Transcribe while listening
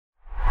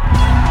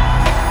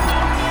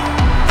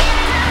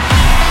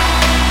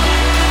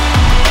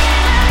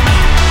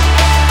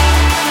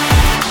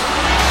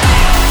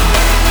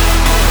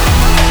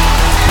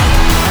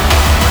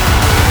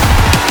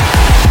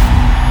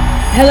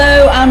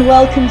and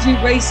welcome to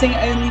Racing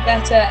Only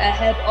Better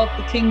ahead of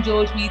the King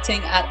George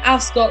meeting at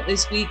Ascot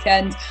this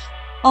weekend.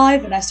 I,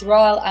 Vanessa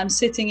Ryle, am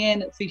sitting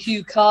in for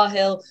Hugh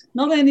Carhill,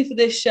 not only for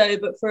this show,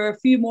 but for a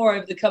few more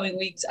over the coming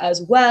weeks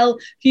as well.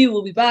 Hugh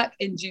will be back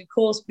in due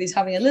course, but he's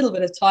having a little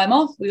bit of time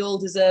off. We all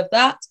deserve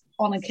that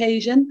on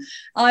occasion.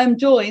 I'm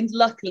joined,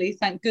 luckily,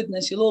 thank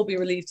goodness, you'll all be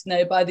relieved to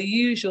know, by the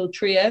usual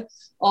trio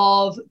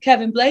of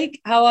Kevin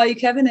Blake. How are you,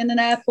 Kevin, in an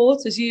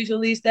airport as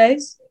usual these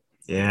days?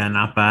 Yeah,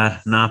 not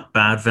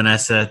bad,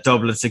 Vanessa.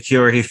 Dublin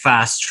security,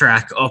 fast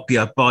track, up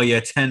you, by you,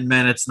 10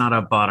 minutes, not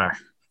a bother.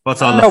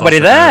 What's all the nobody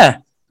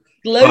there?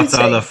 What's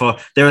all the fun?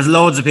 There was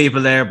loads of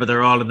people there, but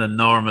they're all in the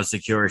normal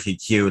security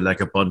queue like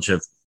a bunch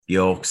of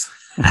yokes.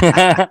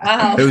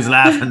 Wow. Who's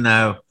laughing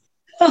now?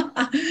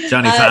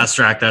 Johnny Fast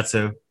Track, that's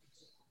who.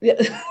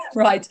 Yeah,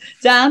 right.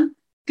 Dan,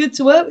 good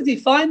to work with you,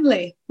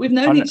 finally. We've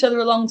known each other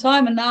a long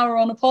time, and now we're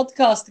on a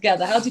podcast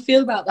together. How do you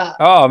feel about that?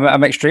 Oh,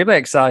 I'm extremely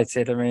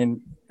excited. I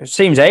mean, it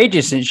seems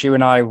ages since you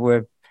and I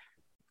were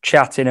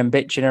chatting and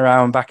bitching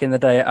around back in the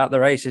day at the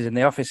races in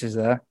the offices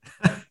there.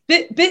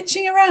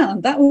 Bitching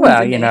around? That would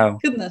well, be you me. know.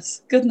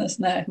 Goodness,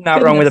 no.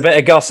 Not wrong with a bit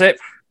of gossip.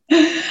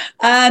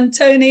 And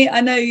Tony,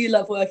 I know you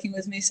love working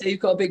with me, so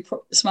you've got a big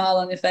smile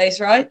on your face,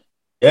 right?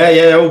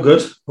 Yeah, all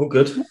good.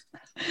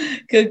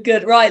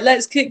 Good. Right,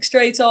 let's kick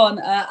straight on.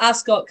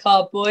 Ascot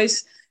card,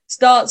 boys.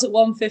 Starts at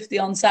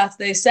 1:50 on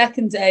Saturday,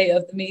 second day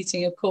of the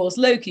meeting, of course.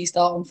 Low-key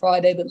start on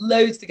Friday, but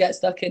loads to get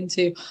stuck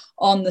into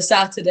on the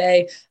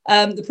Saturday.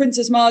 The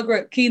Princess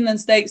Margaret Keeneland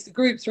Stakes, the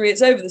Group 3,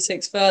 it's over the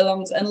 6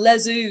 furlongs. And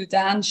Les Ou,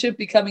 Dan, should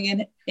be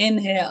coming in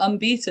here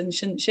unbeaten,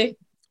 shouldn't she?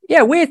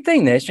 Yeah, weird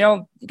thing this,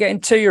 you're getting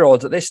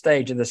 2-year-olds at this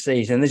stage of the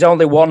season. There's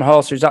only one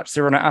horse who's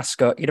actually run at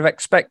Ascot. You'd have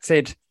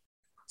expected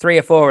 3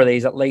 or 4 of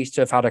these at least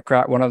to have had a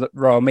crack, one of the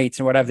Royal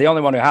Meeting, whatever. The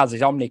only one who has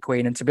is Omni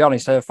Queen, and to be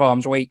honest, her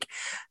form's weak.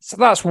 So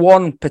that's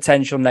one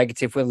potential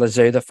negative with Les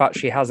Ou, the fact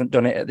she hasn't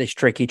done it at this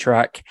tricky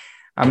track,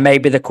 and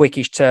maybe the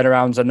quickish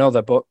turnaround's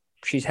another, but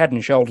she's head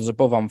and shoulders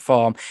above on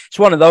form. It's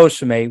one of those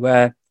for me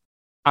where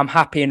I'm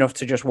happy enough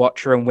to just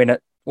watch her win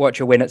at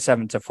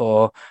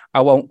 7-4.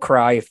 I won't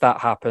cry if that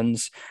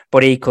happens,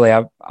 but equally,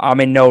 I'm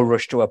in no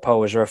rush to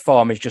oppose her. Her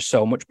form is just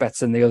so much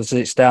better than the others as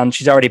it stands.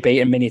 She's already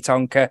beaten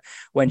Minnetonka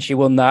when she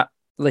won that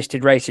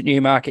listed race at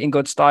Newmarket in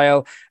good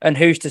style, and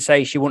who's to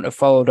say she wouldn't have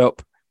followed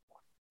up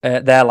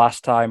there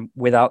last time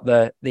without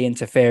the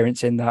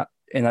interference in that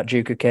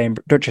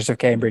Duchess of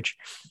Cambridge.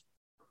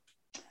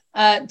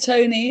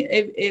 Tony,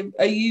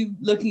 are you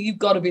looking? You've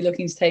got to be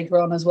looking to take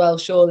her on as well,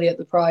 surely, at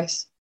the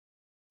price.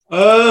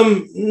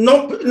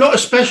 Not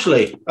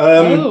especially.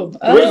 The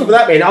reason for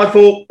that being, I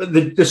thought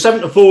the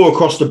 7-4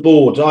 across the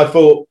board, I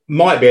thought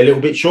might be a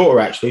little bit shorter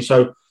actually.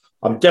 So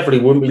I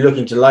definitely wouldn't be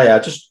looking to lay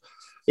her.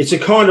 It's a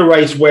kind of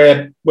race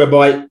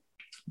whereby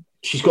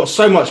she's got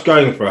so much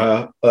going for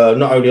her,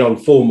 not only on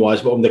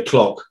form-wise, but on the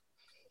clock.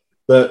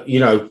 But,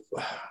 I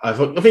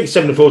think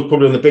 7-4 is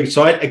probably on the big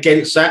side.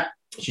 Against that,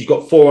 she's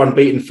got 4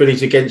 unbeaten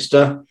fillies against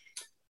her.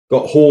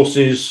 Got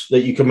horses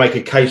that you can make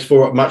a case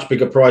for at much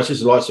bigger prices,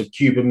 the likes of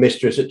Cuban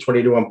Mistress at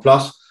 20-1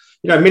 plus.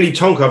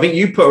 Minnetonka, I think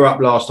you put her up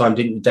last time,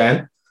 didn't you,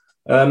 Dan?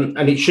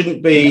 And it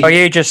shouldn't be... Oh,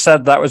 you just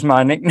said that was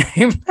my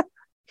nickname.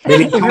 I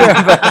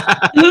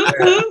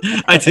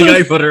think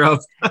I put her up.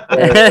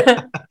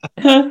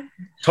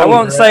 I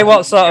won't say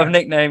what sort of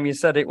nickname you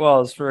said it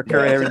was for a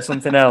career in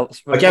something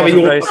else. I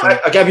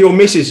gave your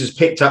missus has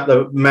picked up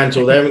the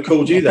mantle there and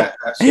called you that.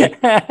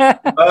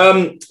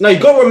 No,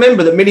 you've got to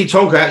remember that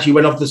Minnetonka actually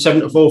went off the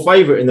 7-4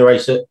 favourite in the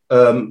race that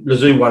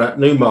Les Ou won at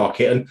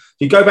Newmarket. And if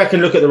you go back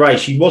and look at the race,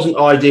 she wasn't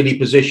ideally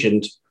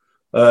positioned.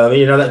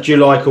 That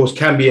July course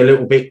can be a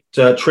little bit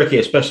tricky,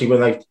 especially when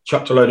they've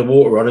chucked a load of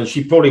water on, and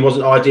she probably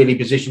wasn't ideally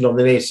positioned on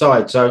the near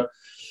side. So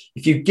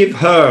if you give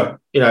her,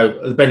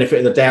 the benefit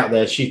of the doubt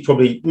there, she's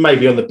probably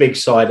maybe on the big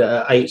side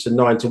at 8 and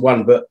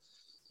 9-1. But,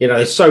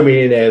 there's so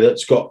many in there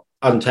that's got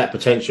untapped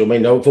potential. I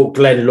mean, I thought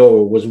Glen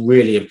Laurel was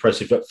really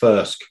impressive at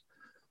first.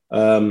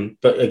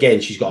 But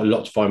again, she's got a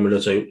lot to find with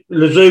Les Ou.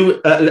 Les Ou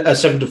at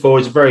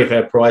 7-4 is a very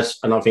fair price,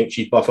 and I think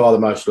she's by far the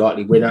most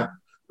likely winner.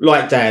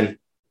 Like Dan,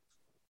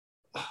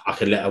 I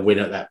could let her win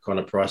at that kind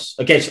of price,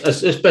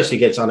 especially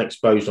against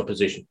unexposed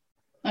opposition.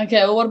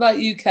 Okay, well, what about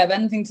you, Kev?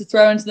 Anything to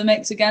throw into the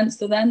mix against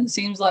her then? It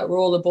seems like we're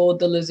all aboard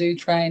the Les Ou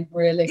train,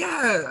 really.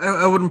 Yeah,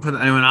 I wouldn't put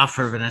anyone off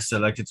for Vanessa.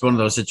 Like, it's one of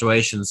those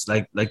situations,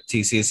 like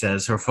TC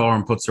says, her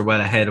form puts her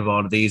well ahead of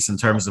all of these in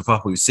terms of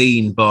what we've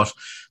seen, but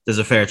there's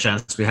a fair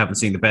chance we haven't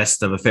seen the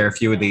best of a fair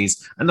few of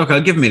these. And look,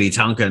 I'll give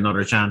Minnetonka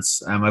another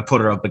chance. I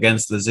put her up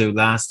against Les Ou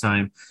last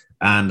time,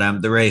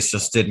 and the race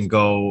just didn't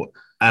go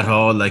at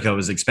all like I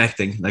was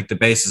expecting. Like, the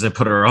basis I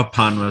put her up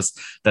on was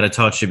that I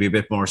thought she'd be a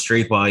bit more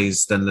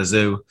streetwise than Les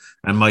Ou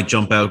and might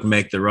jump out and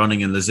make the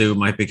running, and Les Ou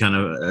might be kind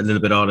of a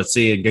little bit out at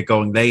sea and get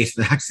going late.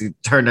 It actually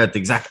turned out the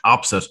exact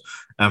opposite.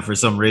 And for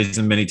some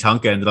reason,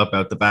 Minnetonka ended up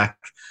out the back.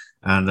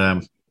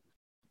 And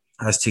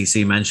as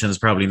TC mentioned, is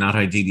probably not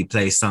ideally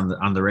placed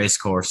on the race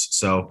course.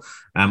 So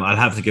I'll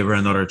have to give her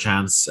another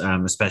chance,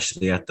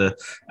 especially at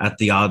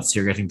the odds.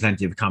 You're getting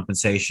plenty of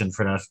compensation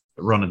for that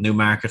run at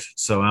Newmarket.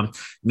 So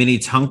Mini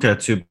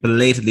Tonka to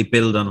belatedly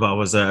build on what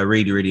was a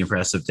really, really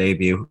impressive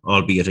debut,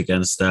 albeit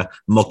against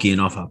mucky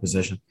enough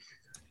opposition.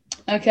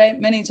 Okay,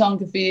 Mini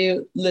Tonka for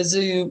you.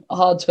 Lazoo,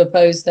 hard to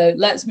oppose though.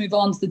 Let's move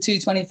on to the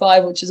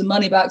 225, which is a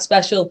money back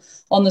special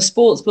on the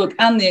Sportsbook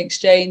and the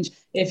Exchange.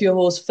 If your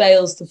horse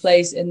fails to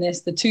place in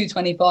this, the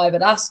 225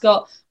 at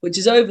Ascot, which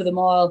is over the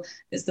mile,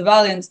 it's the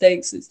Valiant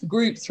Stakes, it's the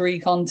Group 3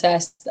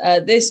 contest.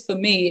 This for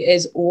me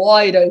is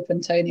wide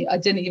open, Tony. I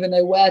didn't even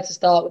know where to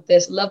start with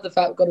this. Love the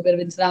fact we've got a bit of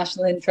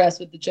international interest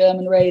with the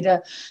German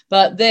Raider,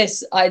 but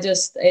this, a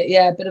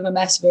bit of a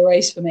mess of a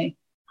race for me.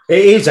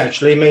 It is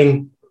actually. I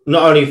mean,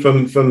 not only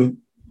from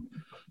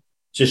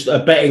just a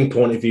betting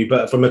point of view,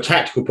 but from a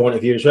tactical point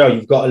of view as well.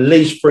 You've got at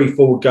least 3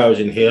 forward goers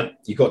in here.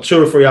 You've got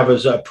 2 or 3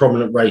 others that are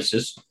prominent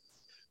racers.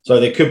 So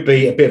there could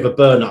be a bit of a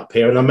burn up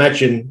here. And I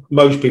imagine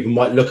most people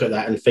might look at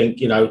that and think,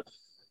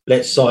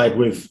 let's side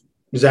with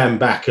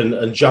Zambak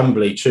and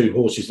Jumbly, 2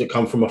 horses that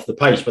come from off the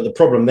pace. But the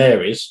problem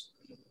there is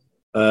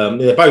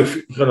they're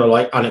both kind of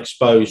like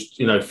unexposed,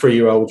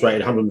 3-year-olds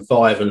rated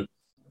 105, and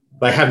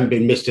they haven't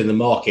been missed in the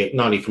market,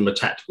 not only from a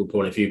tactical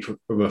point of view,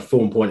 from a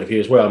form point of view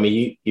as well. I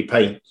mean, you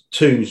pay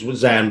 2s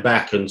with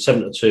Zambak and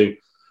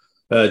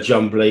 7-2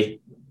 Jumbly.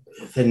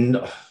 Then,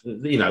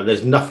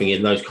 there's nothing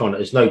in those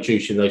there's no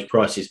juice in those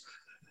prices.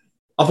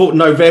 I thought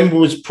November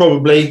was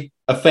probably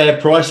a fair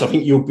price. I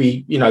think you'll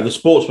be, the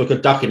Sportsbook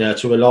are ducking her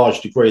to a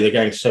large degree. They're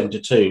going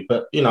 7-2,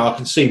 but I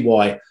can see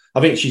why. I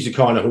think she's the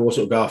kind of horse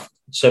that will go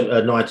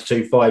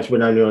 9-2 5s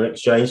win only on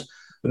Exchange,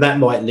 and that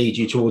might lead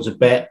you towards a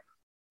bet.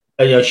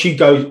 She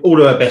goes all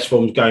of her best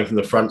forms going from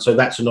the front, so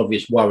that's an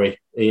obvious worry.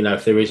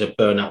 If there is a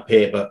burn up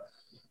here, but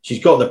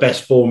she's got the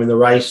best form in the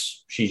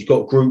race. She's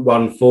got Group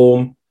 1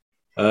 form.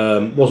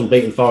 Wasn't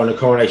beaten far in the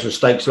Coronation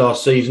Stakes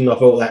last season. I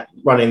thought that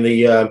running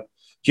the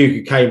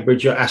Duke of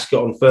Cambridge at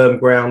Ascot on firm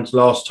ground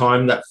last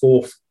time, that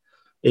 4th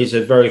is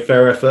a very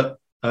fair effort.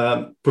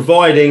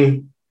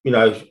 Providing,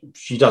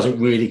 she doesn't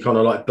really kind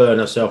of like burn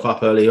herself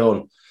up early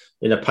on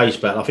in a pace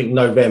battle. I think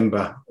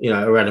November,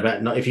 around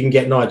about, if you can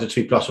get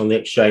 9-2 plus on the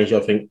Exchange, I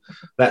think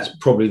that's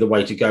probably the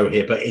way to go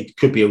here. But it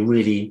could be a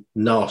really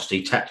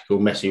nasty, tactical,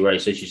 messy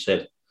race, as you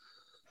said.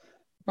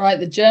 Right,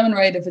 the German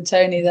Raider for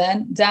Tony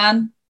then.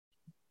 Dan?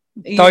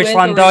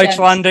 Deutschland,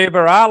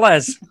 über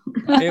alles.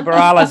 Über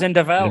alles in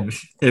der Welt.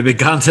 It'll be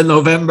gone till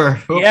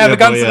November. Yeah, we're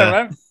gone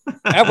till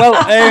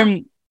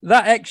November.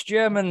 That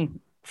ex-German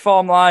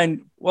form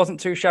line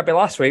wasn't too shabby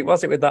last week,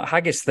 was it, with that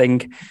Haggis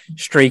thing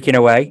streaking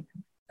away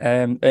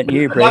at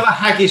Newbury? Another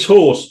Haggis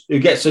horse who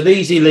gets an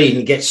easy lead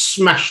and gets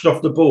smashed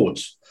off the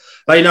boards.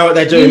 They know what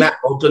they're doing that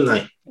old, don't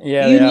they?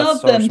 Yeah, you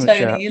love them,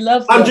 Tony. You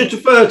love them.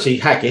 130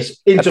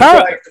 Haggis into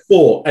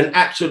 5-4 and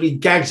absolutely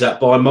gags that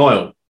by a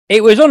mile.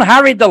 It was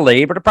unharried, the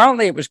lead, but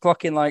apparently it was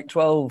clocking like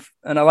 12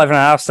 and 11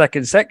 and a half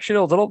second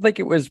sectionals. I don't think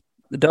it was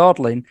the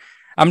dawdling.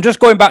 I'm just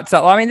going back to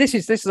that. I mean, this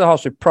is a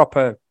horse with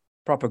proper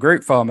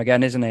group form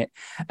again, isn't it?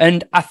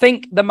 And I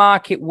think the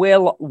market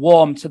will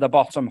warm to the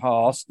bottom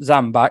horse,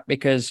 Zambak,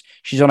 because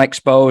she's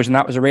unexposed, and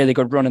that was a really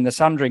good run in the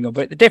Sandringham.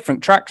 But the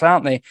different tracks,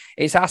 aren't they?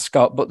 It's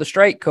Ascot, but the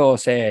straight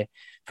course here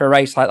for a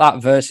race like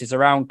that versus a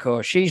round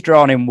course, she's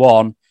drawn in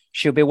 1.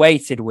 She'll be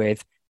weighted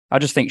with. I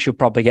just think she'll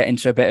probably get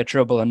into a bit of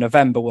trouble, and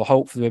November will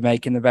hopefully be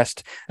making the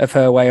best of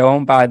her way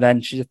home by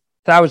then. She's a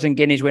 1,000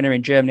 guineas winner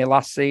in Germany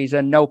last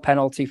season, no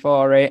penalty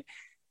for it.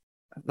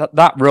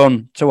 That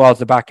run towards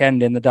the back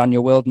end in the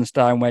Daniel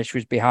Wildenstein, where she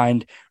was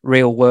behind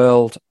Real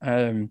World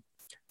and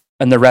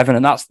the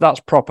Revenant,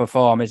 that's proper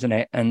form, isn't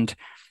it? And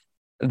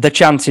the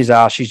chances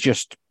are she's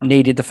just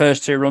needed the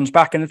first 2 runs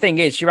back. And the thing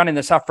is, she ran in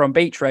the Saffron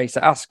Beach race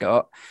at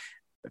Ascot.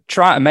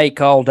 Try to make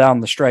all down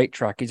the straight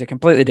track is a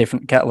completely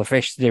different kettle of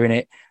fish to doing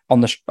it on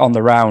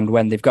the round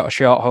when they've got a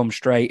short home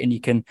straight and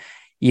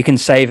you can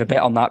save a bit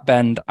on that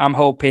bend. I'm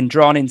hoping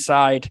drawn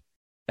inside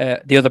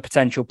the other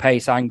potential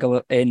pace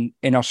angle in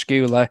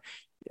Oscula,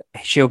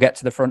 she'll get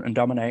to the front and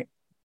dominate.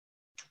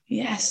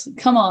 Yes,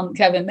 come on,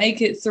 Kevin,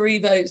 make it 3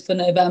 votes for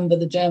November,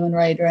 the German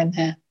Raider in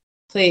here,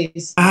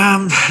 please.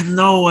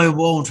 No, I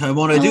won't. I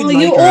won't.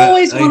 You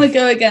always want to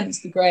go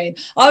against the grain.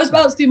 I was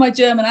about to do my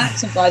German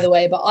accent, by the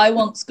way, but I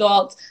once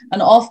got an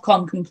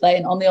Ofcom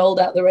complaint on the old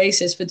At the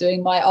Races for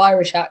doing my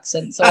Irish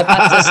accent, so I've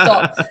had to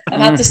stop. I've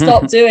had to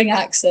stop doing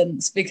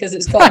accents because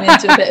it's got me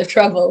into a bit of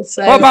trouble.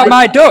 So, what about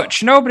my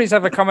Dutch? Nobody's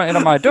ever commented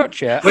on my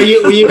Dutch yet. Were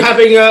you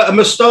having a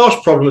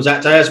moustache problems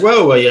that day as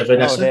well? Were you,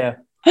 Vanessa?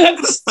 Oh,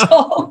 dear.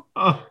 Stop.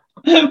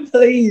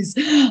 Please.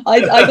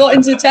 I got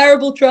into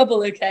terrible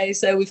trouble, okay?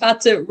 So we've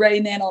had to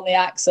rein in on the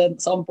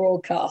accents on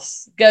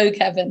broadcasts. Go,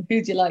 Kevin.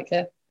 Who do you like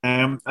here?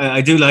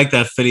 I do like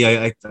that filly.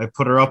 I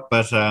put her up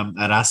at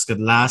Ascot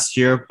last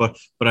year, but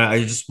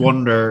I just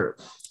wonder,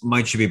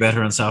 might she be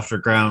better on softer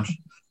ground?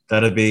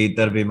 That'd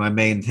be my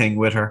main thing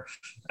with her.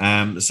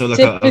 So look,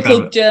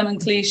 typical German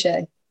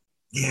cliche.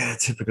 Yeah,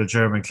 typical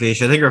German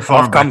cliche. I think her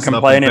form I'm backs up, in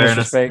complaining as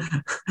you fairness.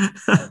 speak.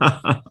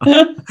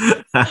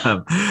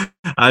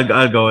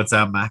 I'll go with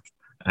Sam Mack.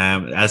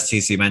 As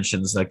TC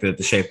mentions, like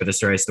the shape of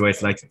this race, the way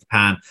it's like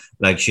Japan,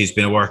 like she's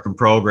been a work in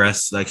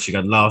progress. Like she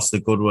got lost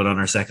at Goodwood on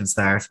her second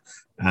start,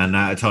 and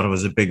I thought it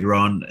was a big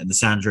run in the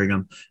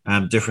Sandringham.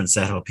 Different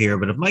setup here,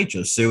 but it might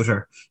just suit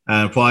her.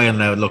 Why and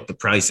now look, the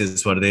price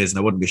is what it is, and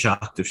I wouldn't be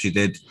shocked if she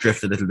did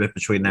drift a little bit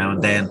between now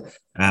and then.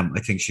 I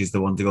think she's the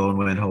one to go and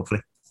win,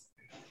 hopefully.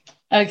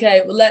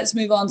 Okay, well, let's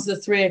move on to the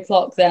 3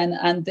 o'clock then.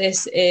 And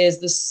this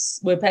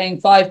is we're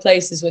paying 5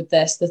 places with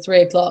this, the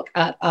 3 o'clock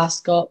at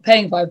Ascot,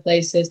 paying 5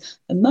 places,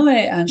 the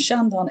Moet and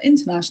Chandon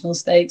International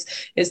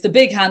Stakes. It's the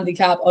big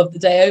handicap of the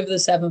day over the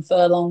 7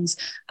 furlongs.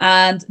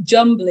 And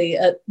Jumbly,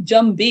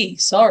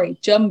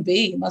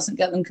 mustn't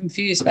get them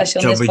confused,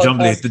 especially on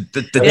this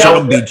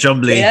podcast.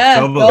 Jumbly.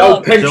 Yeah, the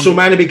old pencil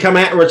man to become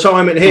out of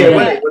retirement here,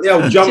 wasn't it? With the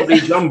old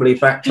Jumbly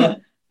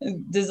factor.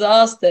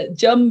 Disaster.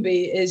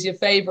 Jumbly is your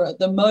favourite at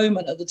the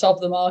moment at the top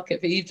of the market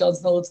for Eve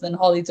Johnson Horton and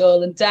Holly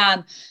Doyle. And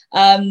Dan,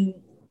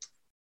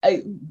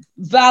 a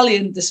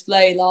valiant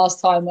display last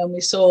time when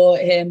we saw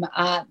him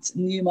at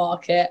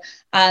Newmarket,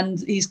 and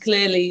he's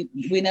clearly,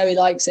 we know he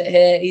likes it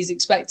here. He's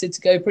expected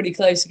to go pretty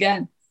close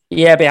again.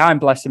 Yeah,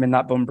 behind Bless Him in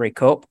that Bunbury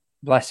Cup.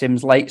 Bless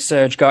Him's late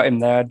surge got him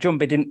there.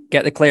 Jumbly didn't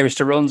get the clearest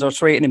of runs or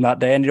sweeten him that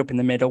day, ended up in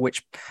the middle,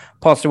 which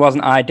possibly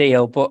wasn't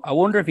ideal. But I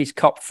wonder if he's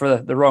copped for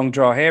the wrong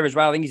draw here as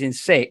well. I think he's in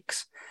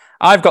 6.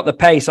 I've got the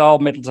pace all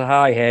middle to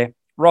high here.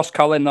 Ross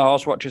Collin, the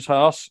horse watcher's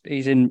horse,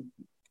 he's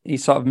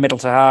sort of middle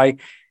to high.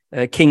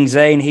 King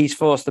Zane, he's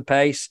forced the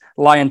pace.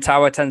 Lion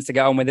Tower tends to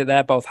get on with it.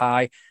 They're both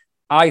high.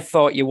 I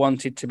thought you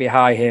wanted to be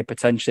high here,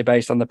 potentially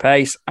based on the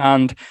pace.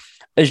 And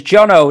as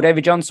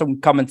David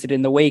Johnson commented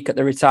in the week at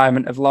the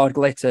retirement of Lord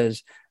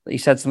Glitters, he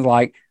said something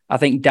like, I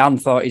think Dan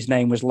thought his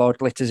name was Lord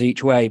Glitters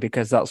each way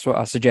because that's what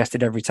I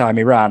suggested every time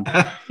he ran.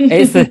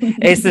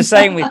 It's the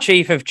same with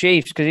Chief of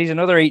Chiefs because he's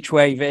another each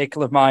way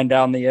vehicle of mine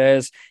down the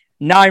years.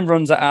 9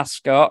 runs at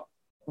Ascot,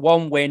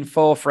 1 win,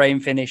 4 frame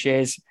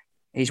finishes.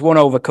 He's won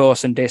over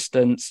course and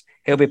distance.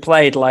 He'll be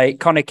played late.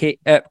 Colin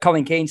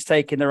Keane's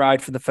taking the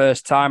ride for the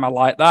first time. I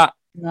like that.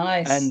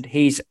 Nice. And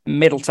he's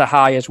middle to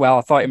high as well.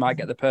 I thought he might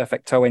get the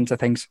perfect toe into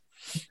things.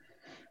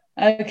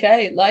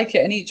 Okay, like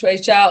it. And each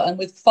way shout. And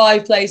with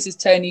 5 places,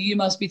 Tony, you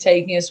must be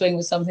taking a swing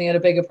with something at a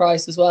bigger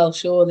price as well,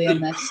 surely, in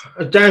this.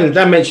 Dan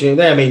mentioned it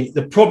there. I mean,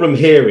 the problem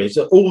here is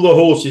that all the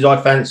horses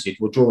I fancied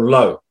were drawn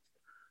low.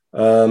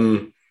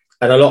 And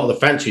a lot of the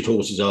fancied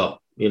horses are,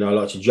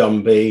 like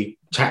Jumbly,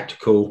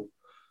 Tactical,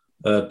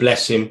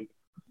 Bless Him.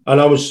 And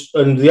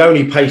the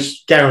only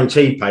pace,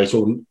 guarantee pace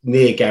or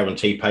near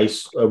guarantee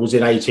pace was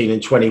in 18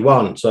 and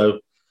 21. So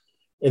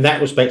in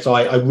that respect,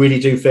 I really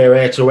do fair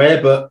air to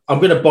air, but I'm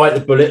going to bite the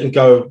bullet and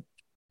go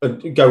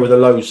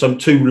with some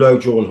 2 low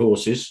drawn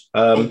horses.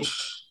 The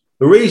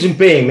reason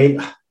being, I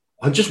mean,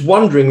 I'm just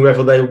wondering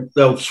whether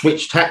they'll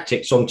switch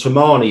tactics on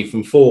Tamani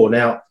from 4.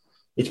 Now,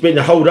 it's been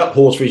a hold up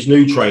horse for his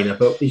new trainer,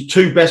 but his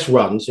 2 best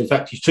runs, in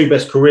fact, his 2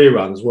 best career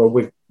runs were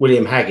with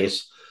William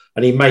Haggis,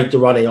 and he made the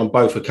running on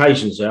both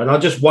occasions there. And I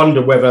just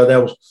wonder whether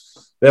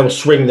they'll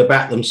swing the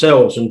bat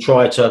themselves and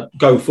try to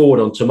go forward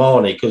on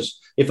Tamani, because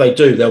if they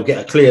do, they'll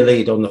get a clear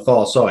lead on the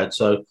far side.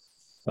 So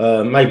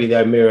maybe the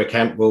O'Meara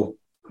camp will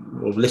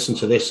listen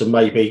to this and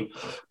maybe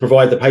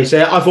provide the pace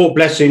there. I thought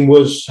Blessing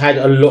had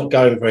a lot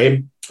going for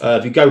him.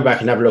 If you go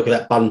back and have a look at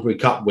that Bunbury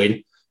Cup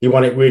win, he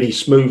won it really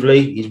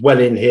smoothly. He's well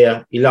in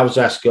here. He loves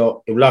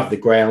Ascot. He'll love the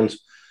ground.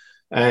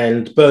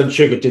 And Burnt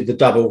Sugar did the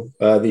double,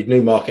 the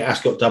Newmarket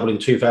Ascot double in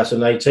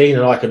 2018,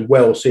 and I can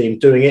well see him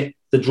doing it.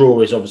 The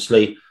draw is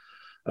obviously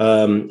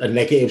a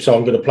negative, so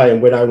I'm going to play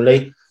and win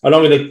only. And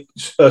I'm going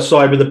to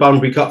side with the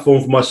Bunbury Cup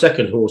form for my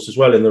second horse as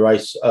well in the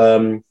race,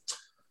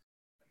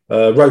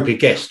 Ropey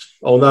Guest.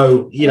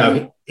 Although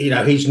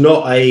he's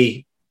not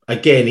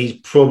he's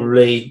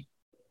probably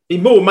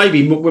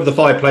maybe with the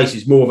 5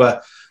 places more of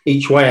a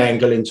each way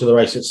angle into the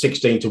race at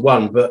 16 to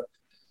 1, but.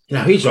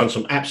 He's run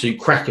some absolute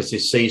crackers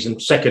this season.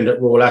 2nd at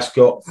Royal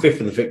Ascot, 5th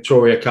in the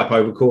Victoria Cup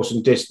over course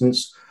and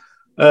distance.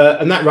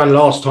 And that run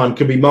last time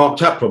could be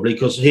marked up probably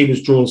because he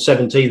was drawn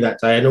 17 that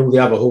day and all the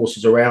other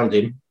horses around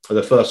him for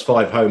the first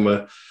 5 home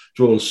were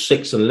drawn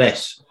 6 and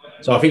less.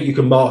 So I think you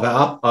can mark that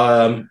up.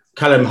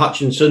 Callum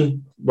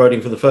Hutchinson rode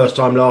him for the first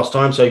time last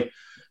time. So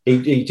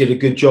he did a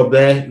good job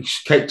there. He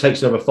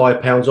takes another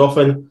 £5 off.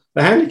 And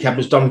the handicap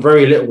has done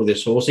very little with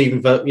this horse,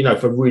 even for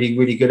really,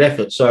 really good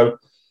effort. So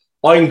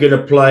I'm going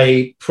to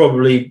play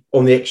probably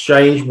on the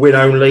exchange, win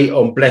only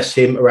on Bless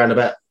Him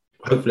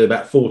hopefully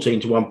about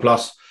 14 to 1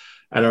 plus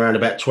and around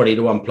about 20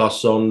 to 1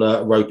 plus on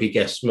Ropey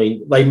Guest. I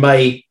mean, they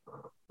may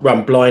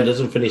run blinders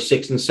and finish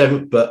 6th and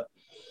 7th, but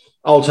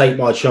I'll take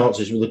my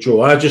chances with the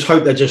draw. I just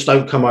hope they just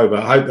don't come over.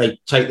 I hope they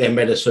take their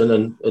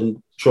medicine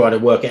and try to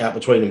work it out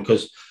between them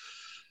because,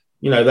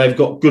 they've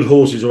got good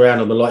horses around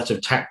them, the likes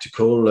of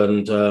Tactical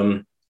and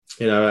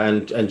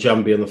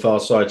Jumbly on the far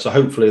side. So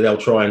hopefully they'll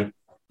try and,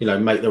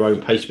 make their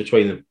own pace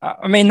between them.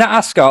 I mean, that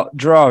Ascot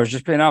draw has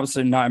just been an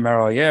absolute nightmare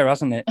all year,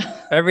 hasn't it?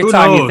 Every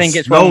time you think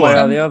it's one way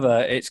or the other,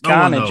 it's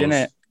carnage, isn't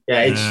it?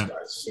 Yeah,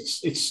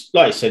 it's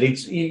like I said,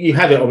 you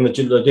have it on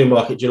the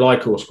Newmarket July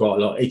course quite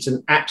a lot. It's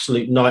an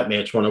absolute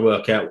nightmare trying to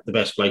work out the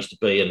best place to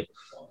be, and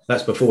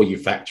that's before you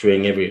factor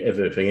in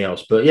everything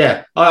else. But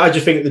yeah, I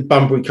just think the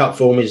Bunbury Cup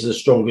form is the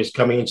strongest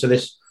coming into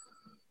this.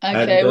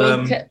 Okay,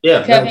 and,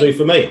 that'll do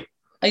for me.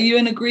 Are you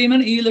in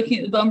agreement? Are you looking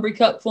at the Bunbury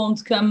Cup form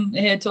to come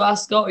here to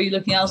Ascot, or are you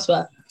looking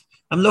elsewhere?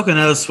 I'm looking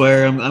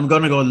elsewhere. I'm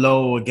going to go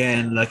low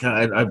again. Like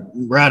I'd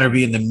rather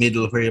be in the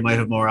middle where you might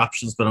have more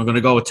options, but I'm going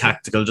to go with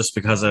tactical just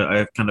because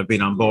I've kind of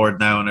been on board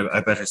now, and I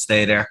better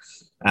stay there.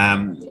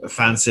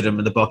 Fancied him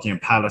in the Buckingham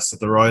Palace at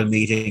the Royal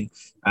Meeting,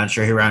 and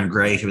sure, he ran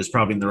great. He was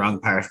probably in the wrong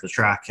part of the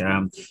track.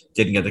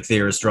 Didn't get the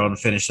clearest run,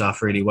 finished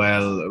off really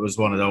well. It was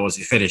one of those.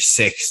 He finished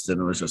sixth, and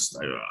it was just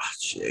like, oh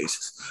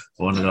Jesus,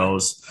 one of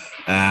those.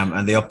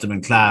 And they upped him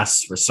in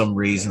class for some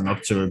reason,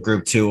 up to a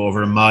Group 2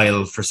 over a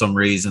mile for some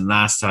reason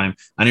last time,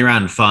 and he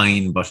ran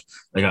fine. But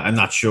like, I'm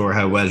not sure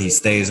how well he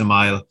stays a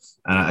mile.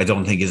 I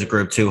don't think he's a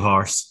Group 2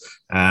 horse.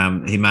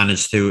 He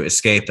managed to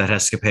escape that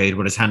escapade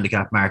with his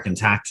handicap mark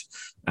intact.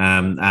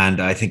 And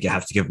I think you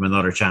have to give him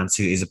another chance.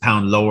 He's a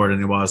pound lower than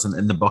he was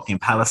in the Buckingham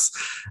Palace.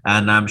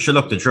 And sure,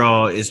 look, the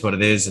draw is what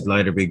it is. It'll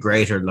either be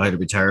great or it'll either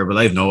be terrible.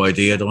 I have no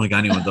idea. I don't think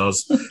anyone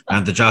does.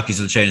 And the jockeys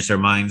will change their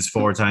minds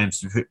 4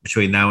 times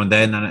between now and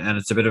then. And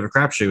it's a bit of a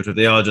crapshoot. If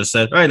they all just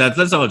said, all right, lads,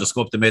 let's all just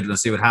go up the middle and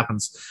see what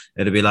happens,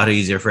 it'll be a lot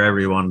easier for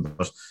everyone.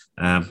 But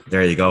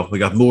there you go. We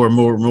got more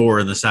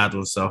in the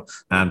saddle. So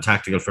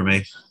tactical for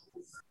me.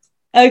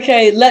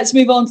 Okay, let's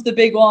move on to the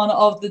big one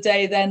of the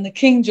day then, the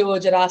King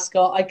George at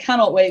Ascot. I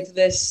cannot wait for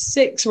this.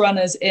 6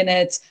 runners in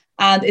it,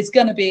 and it's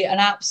going to be an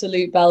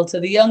absolute belter.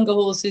 The younger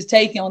horses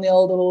taking on the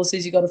older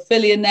horses. You've got a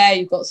filly in there.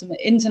 You've got some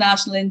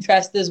international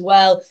interest as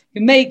well. You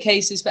can make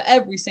cases for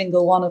every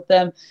single one of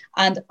them.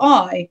 And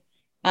I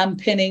am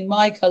pinning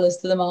my colours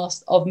to the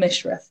mast of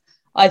Mishriff.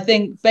 I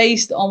think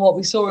based on what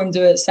we saw him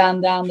do at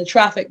Sandown, the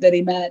traffic that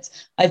he met,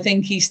 I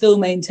think he still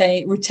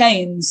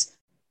retains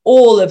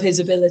all of his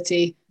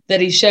ability that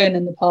he's shown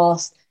in the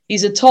past.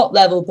 He's a top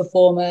level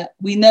performer.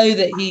 We know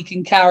that he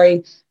can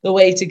carry the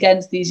weight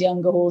against these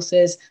younger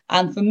horses.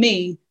 And for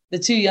me, the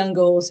 2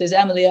 younger horses,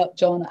 Emily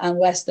Upjohn and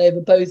Westover,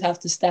 both have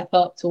to step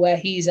up to where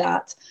he's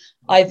at.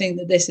 I think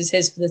that this is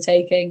his for the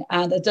taking.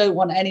 And I don't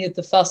want any of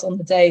the fuss on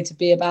the day to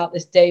be about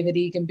this David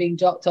Egan being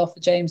jocked off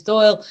for James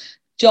Doyle.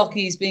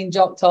 Jockeys being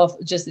jocked off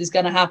just is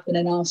going to happen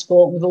in our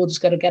sport. We've all just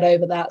got to get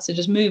over that. So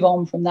just move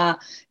on from that.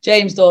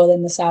 James Doyle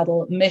in the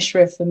saddle,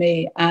 Mishriff for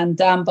me, and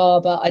Dan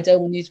Barber. I don't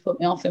want you to put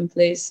me off him,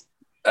 please.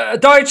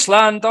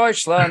 Deutschland,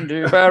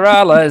 über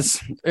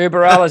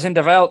alles in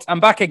der Welt. I'm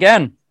back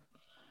again.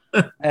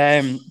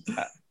 I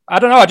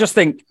don't know. I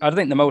think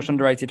the most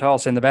underrated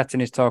horse in the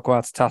betting is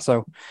Torquato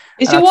Tasso.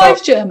 Is your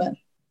wife German?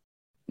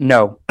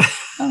 No,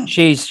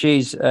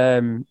 she's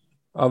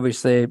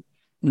obviously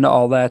not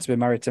all there to be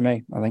married to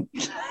me, I think.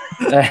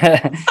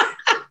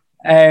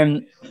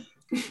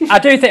 I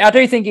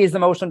do think he's the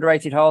most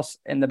underrated horse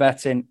in the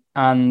betting,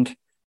 and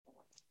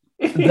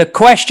the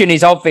question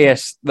is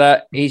obvious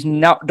that he's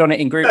not done it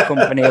in group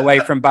company away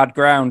from bad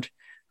ground.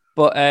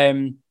 But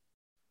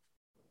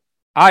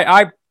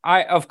I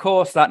of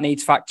course that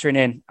needs factoring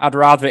in. I'd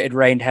rather it had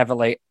rained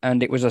heavily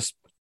and it was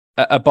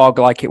a bog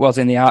like it was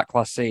in the Art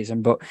last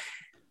season, but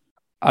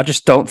I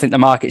just don't think the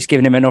market's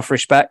giving him enough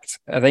respect.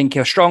 I think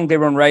a strongly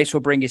run race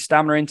will bring his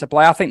stamina into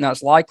play. I think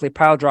that's likely.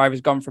 Pile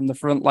Driver's gone from the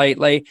front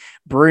lately.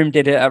 Broome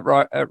did it at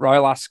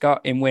Royal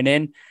Ascot in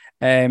winning.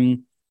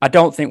 I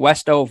don't think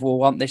Westover will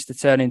want this to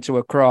turn into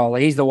a crawl.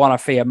 He's the one I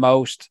fear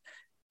most.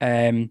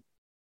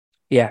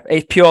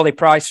 It's purely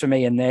price for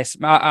me in this.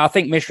 I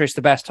think Mishriff's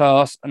the best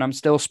horse, and I'm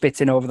still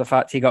spitting over the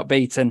fact he got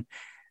beaten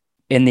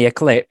in the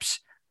Eclipse.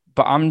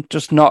 But I'm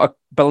just not a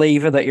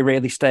believer that he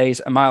really stays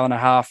a mile and a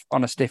half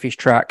on a stiffish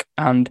track.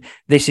 And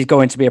this is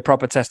going to be a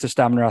proper test of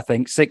stamina, I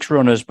think. 6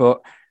 runners, but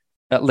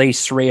at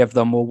least 3 of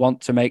them will want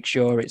to make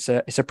sure it's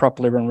a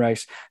properly run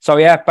race. So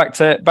yeah, back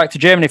to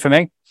Germany for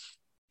me.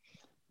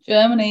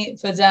 Germany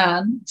for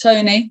Dan.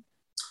 Tony,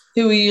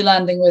 who are you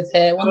landing with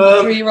here? One of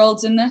the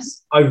 3-year-olds in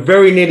this? I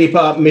very nearly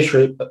put up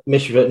Mishriff at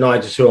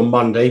 9-2 on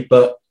Monday,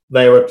 but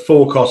they were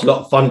forecast a lot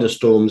of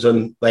thunderstorms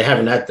and they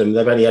haven't had them.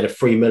 They've only had a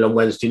 3 mil on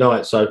Wednesday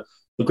night. So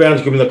the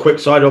ground's given the quick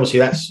side. Obviously,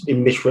 that's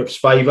in Mishriff's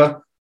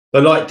favour.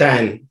 But like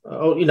Dan,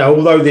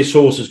 although this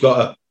horse has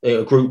got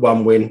a Group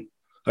 1 win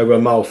over a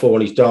mile 4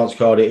 on his dance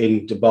card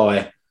in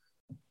Dubai,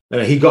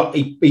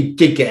 he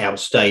did get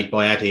outstayed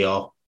by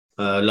Adyar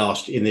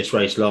in this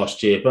race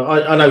last year.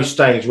 But I know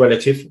staying's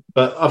relative,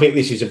 but I think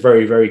this is a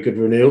very, very good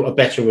renewal, a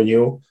better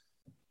renewal.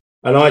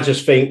 And I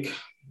just think,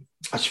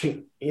 if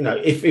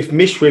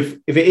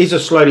Mishriff, if it is a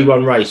slowly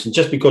run race, and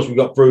just because we've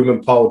got Broome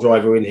and Pile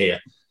Driver in here,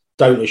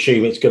 don't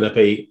assume it's going to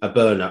be a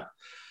burner.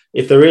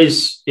 If there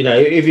is, if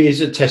it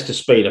is a test of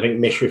speed, I think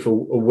Mishriff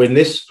will win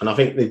this. And I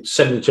think the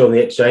 7-2 on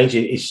the exchange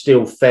is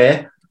still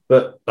fair.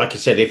 But like I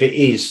said, if it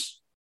is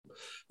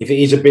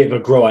a bit of a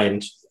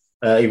grind,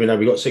 even though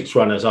we've got 6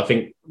 runners, I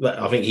think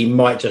he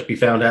might just be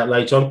found out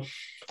late on.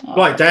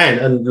 Like Dan,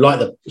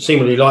 and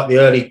seemingly like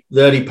the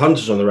early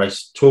punters on the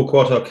race,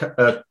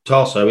 Torquato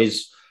Tasso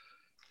is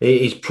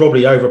He's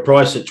probably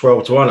overpriced at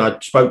 12-1. I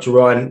spoke to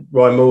Ryan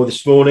Moore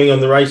this morning on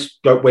the race,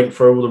 went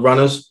through all the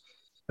runners,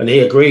 and he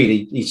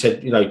agreed. He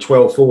said, 12,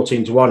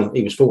 14-1.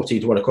 He was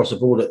 14-1 across the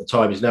board at the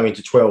time. He's now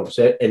into 12,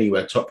 so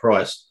anywhere top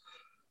price.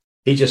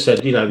 He just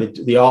said,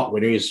 the Arc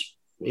winner is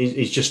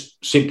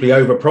just simply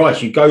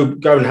overpriced. You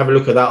go and have a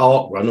look at that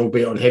Arc run,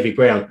 albeit on heavy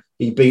ground.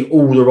 He beat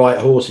all the right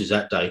horses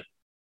that day.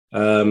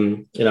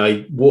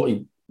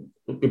 He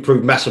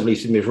improved massively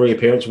from his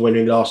reappearance and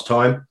winning last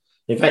time.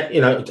 In fact,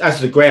 as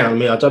to the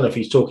ground, I don't know if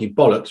he's talking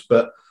bollocks,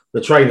 but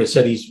the trainer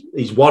said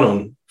he's won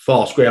on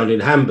fast ground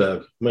in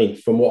Hamburg.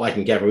 From what I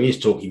can gather, he is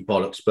talking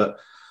bollocks, but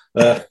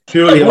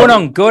purely won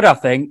on good, I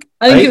think.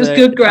 I think it was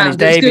good ground.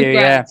 Debut,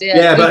 yeah,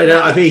 but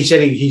I think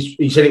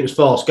he said it was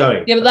fast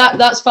going. Yeah, but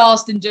that's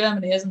fast in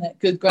Germany, isn't it?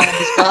 Good ground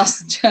is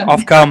fast in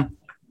Germany. Ofcom.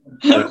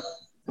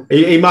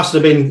 He must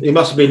have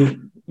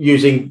been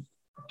using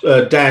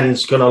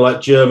Dan's kind of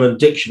like German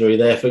dictionary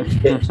there for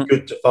get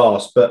good to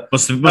fast, but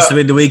must have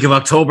been the week of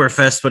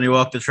Oktoberfest when he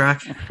walked the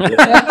track.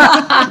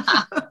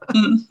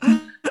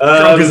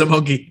 Drunk as a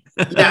monkey.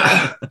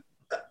 Yeah.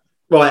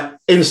 Right.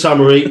 In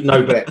summary,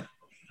 no bet.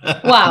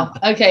 Wow.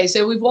 Okay,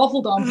 so we've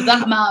waffled on for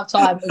that amount of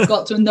time. We've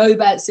got to a no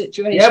bet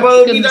situation. Yeah,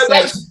 well,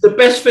 that's the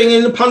best thing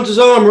in the punter's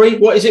armory.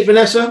 What is it,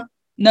 Vanessa?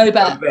 No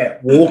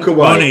bet. Walk away.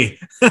 Money.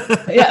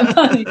 Yeah,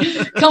 money.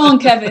 Come on,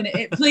 Kevin.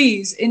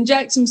 Please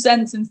inject some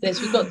sense into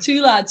this. We've got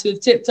two lads who have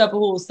tipped up a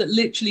horse that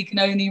literally can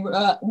only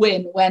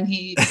win when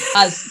he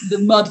has the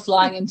mud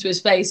flying into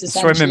his face,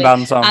 essentially. Swimming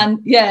bands on. And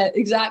yeah,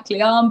 exactly.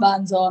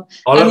 Armbands on.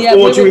 I look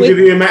forward to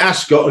interviewing him at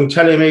Ascot and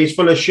telling him he's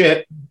full of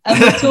shit.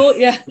 And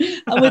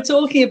we're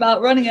talking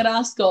about running at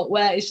Ascot,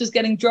 where it's just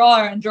getting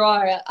drier and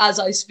drier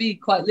as I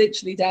speak, quite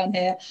literally down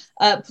here.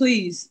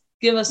 Please.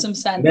 Give us some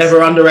sense.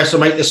 Never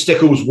underestimate the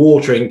Stickles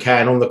watering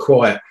can on the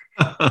quiet.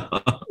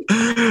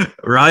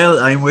 Ryle,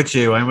 I'm with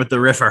you. I'm with the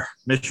Riffer,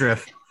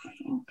 Mishriff.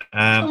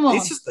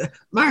 It's just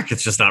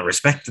market's just not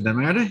respecting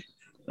them, are they?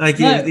 Like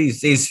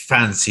these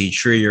fancy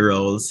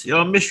 3-year-olds.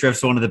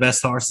 Mishriff's one of the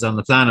best horses on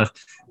the planet,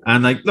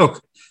 and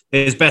look,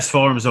 his best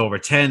form is over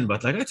 10.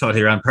 But I thought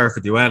he ran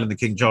perfectly well in the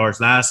King George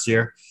last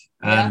year.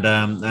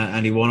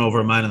 And he won over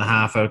a mile and a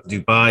half out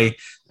in Dubai.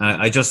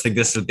 I just think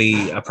this will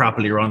be a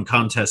properly run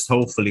contest,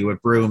 hopefully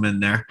with Broome in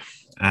there,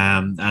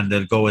 and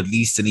they'll go at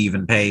least an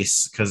even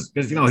pace because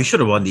he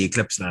should have won the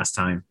Eclipse last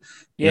time.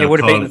 Yeah, he would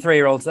have beaten the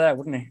 3-year-olds there,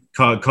 wouldn't he?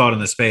 Caught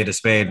in a spade.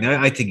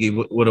 I think he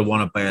would have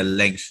won it by a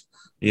length,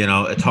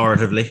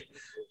 authoritatively.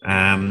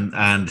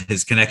 And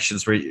his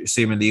connections were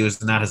seemingly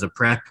using that as a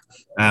prep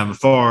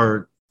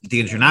for the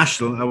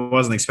international. I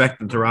wasn't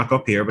expecting him to rock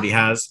up here, but he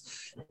has.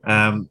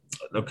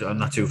 Look, I'm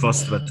not too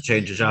fussed about the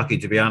change of jockey,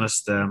 to be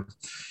honest.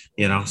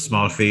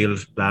 Small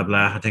field, blah,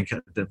 blah. I think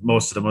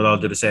most of them will all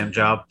do the same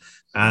job.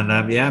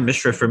 And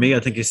Mishra, for me, I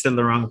think he's still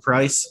the wrong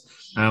price.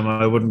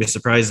 I wouldn't be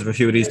surprised if a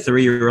few of these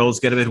 3-year-olds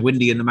get a bit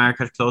windy in the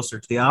market closer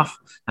to the off.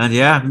 And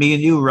me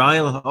and you,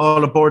 Ryle,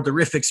 all aboard the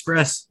Riff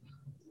Express.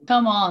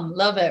 Come on,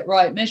 love it.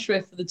 Right,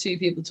 Mishriff for the two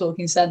people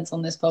talking sense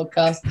on this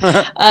podcast.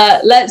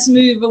 Let's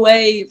move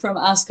away from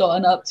Ascot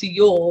and up to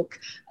York.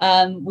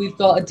 We've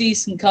got a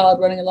decent card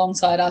running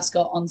alongside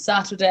Ascot on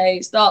Saturday.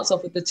 It starts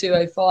off with the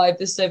 205.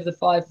 This is over the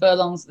 5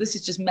 furlongs. This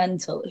is just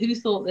mental. Who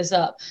thought this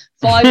up?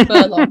 5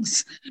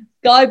 furlongs.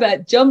 Sky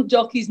Bet, Jump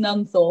Jockeys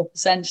Nunthorpe,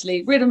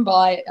 essentially, ridden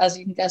by, as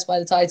you can guess by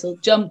the title,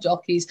 Jump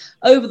Jockeys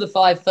over the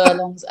 5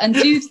 furlongs. And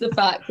due to the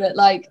fact that,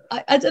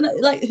 I don't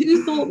know,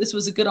 who thought this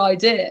was a good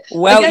idea?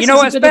 Well, you know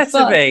what's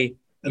better be?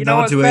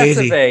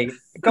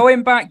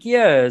 Going back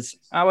years,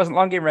 I wasn't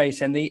long in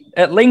racing.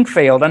 At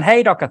Lingfield and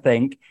Haydock, I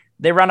think,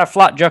 they ran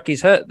flat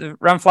jockeys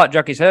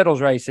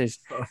hurdles races.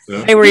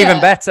 Yeah. They were even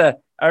better.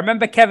 I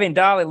remember Kevin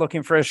Darley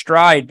looking for a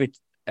stride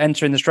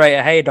entering the straight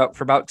at Haydock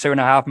for about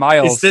 2.5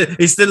 miles.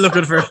 He's still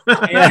looking for.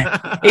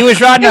 Yeah, he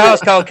was riding a horse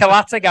called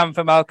Calatagan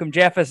for Malcolm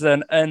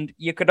Jefferson, and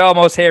you could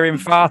almost hear him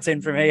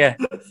farting from here.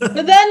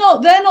 But they're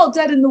not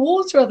dead in the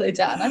water, are they,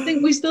 Dan? I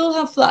think we still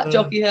have flat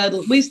jockey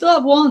hurdles. We still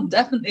have one,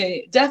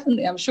 definitely.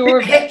 I'm sure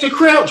of it. Hector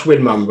Crouch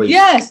win, Mumby.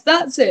 Yes,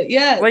 that's it.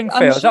 Yeah,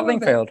 Lingfield. Is that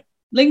Lingfield?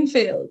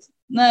 Lingfield.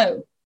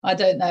 No, I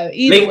don't know.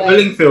 Either way,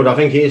 Lingfield. I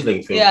think it is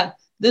Lingfield. Yeah.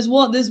 There's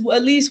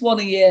at least one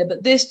a year,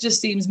 but this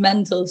just seems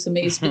mental to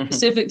me,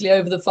 specifically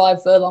over the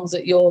 5 furlongs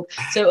at York.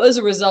 So as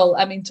a result,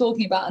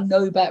 talking about a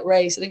no-bet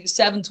race, I think it's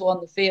 7-1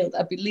 the field.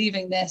 I'd be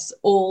leaving this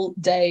all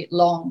day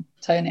long,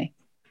 Tony.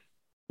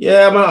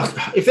 Yeah,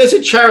 if there's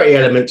a charity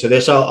element to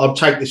this, I'll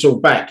take this all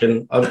back.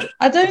 And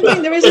I don't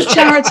think there is a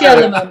charity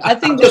element. I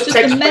think there's just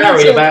a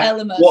mental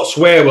element. What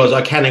swear was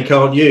I can and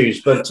can't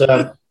use, but...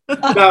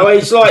 No,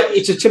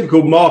 it's a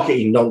typical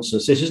marketing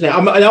nonsense, this, isn't it?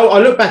 I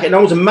look back and I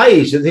was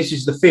amazed that this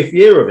is the 5th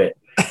year of it.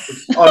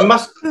 I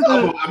must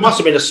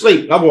have been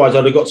asleep, otherwise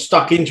I'd have got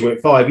stuck into it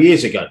 5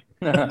 years ago.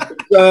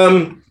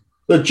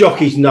 The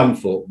Jockey's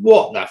Nunthorpe.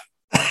 What the?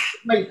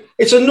 Mate,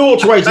 it's a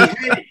 0-80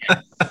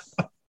 handicap.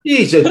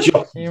 He's a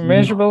jockey. You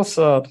miserable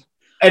sod.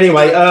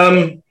 Anyway,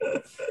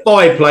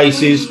 5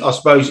 places, I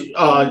suppose.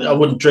 I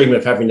wouldn't dream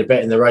of having a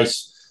bet in the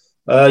race.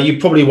 You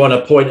probably want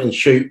a point and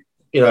shoot.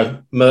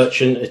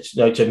 Merchant,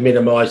 to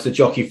minimise the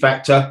jockey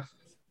factor.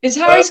 Is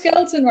Harry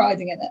Skelton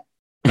riding in it?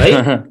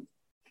 Hey?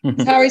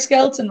 Is Harry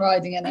Skelton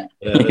riding in it?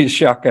 Yeah,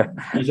 Shocker.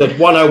 he's a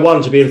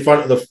 101 to be in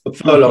front of the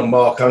furlong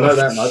mark. I know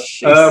that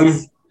much.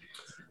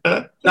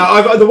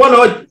 Now, the one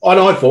I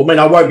thought, I mean,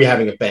 I won't be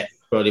having a bet,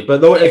 really,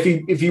 but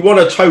if you want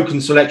a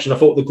token selection, I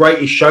thought the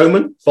Greatest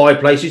Showman, 5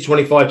 places,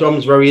 25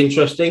 times, very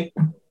interesting.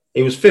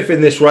 He was 5th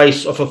in this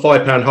race off a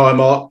 £5 high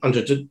mark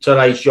under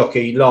today's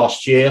jockey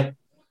last year.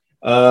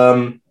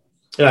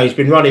 He's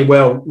been running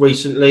well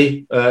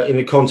recently in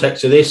the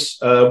context of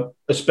this,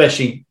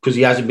 especially because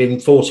he hasn't been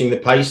forcing the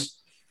pace.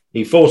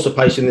 He forced the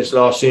pace in this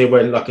last year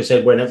when, like I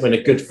said, when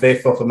a good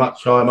 5th off a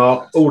much higher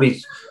mark.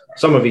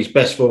 Some of his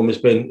best form has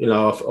been,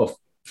 off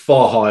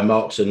far higher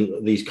marks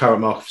than these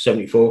current marks of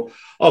 74.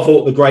 I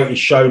thought the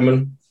Greatest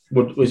Showman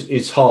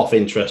is half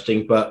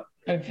interesting, but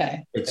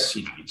okay, it's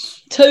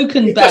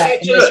token bet.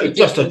 It's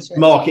just a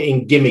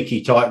marketing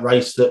gimmicky type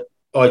race that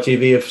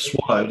ITV have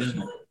swallowed,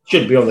 isn't it?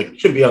 Should be on the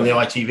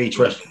ITV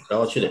terrestrial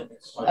card, should it?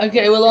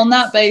 Okay, well, on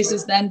that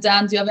basis, then,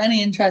 Dan, do you have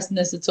any interest in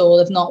this at all?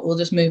 If not, we'll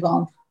just move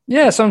on.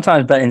 Yeah,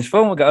 sometimes betting's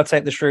fun. We've got to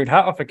take the shrewd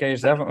hat off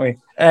occasionally, haven't we?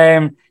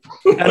 And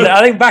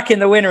I think backing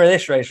the winner of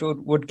this race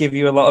would give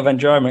you a lot of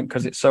enjoyment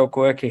because it's so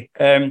quirky.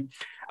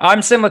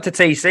 I'm similar to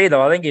TC,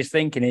 though. I think his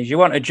thinking is you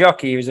want a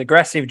jockey who's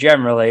aggressive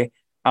generally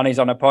and he's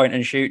on a point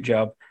and shoot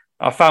job.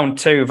 I found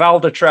 2. Val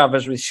de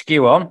Travers with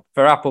Skew on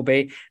for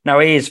Appleby. Now,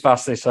 he is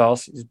fast, this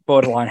horse. He's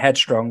borderline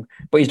headstrong,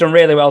 but he's done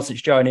really well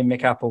since joining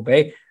Mick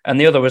Appleby. And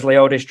the other was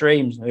Leodis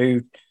Dreams,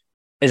 who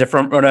is a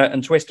front runner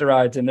and twister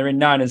rides, and they're in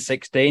 9 and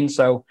 16.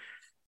 So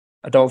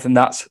I don't think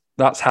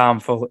that's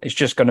harmful. It's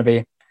just going to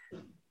be,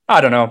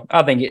 I don't know.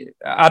 I think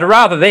I'd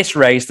rather this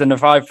race than a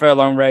 5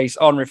 furlong race,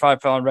 ornery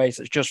 5 furlong race.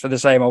 It's just for the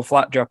same old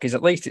flat jockeys.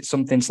 At least it's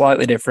something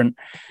slightly different.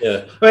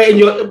 Yeah. In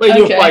your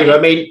favour,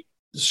 I mean,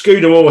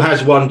 Scudamore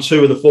has won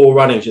 2 of the 4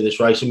 runnings of this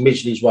race, and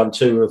Midgley's won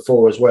 2 of the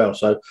 4 as well.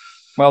 So,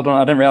 well done.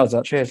 I didn't realise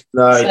that. Cheers.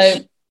 No,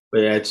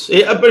 but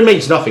it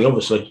means nothing.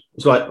 Obviously,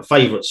 it's like a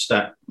favourite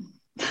stat.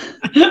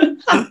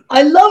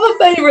 I love a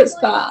favourite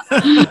stat.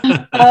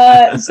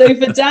 So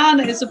for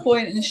Dan, it's a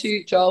point and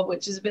shoot job,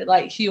 which is a bit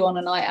like Hugh on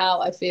a night out,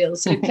 I feel.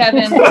 So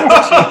Kevin,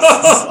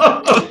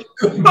 oh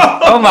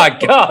my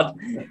God,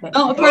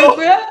 not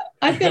appropriate.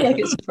 I feel like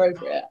it's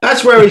appropriate.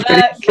 That's where he's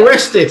been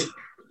arrested.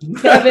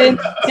 Kevin,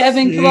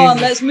 come on,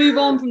 let's move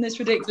on from this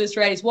ridiculous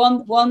race.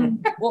 One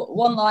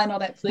line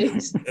on it,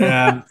 please.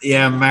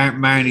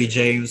 Marnie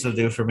James will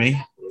do for me.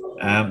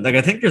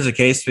 I think there's a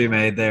case to be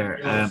made there.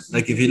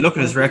 If you look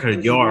at his record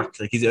at York,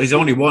 he's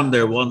only won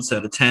there once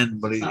out of 10,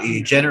 but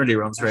he generally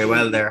runs very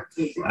well there,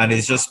 and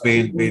he's just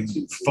been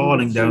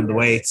falling down the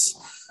weights.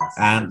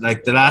 And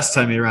the last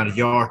time he ran at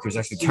York, he was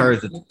actually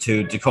 3rd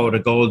to Dakota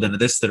Golden at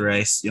this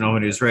race,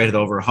 when he was rated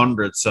over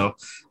 100. So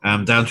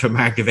down to a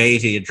mark of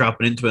 80 and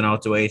dropping into an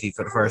auto 80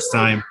 for the first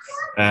time.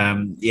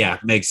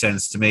 Makes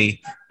sense to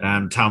me.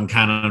 Tom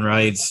Cannon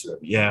rides.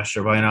 Yeah,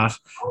 sure, why not?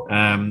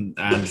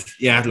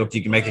 Look,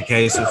 you can make a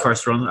case the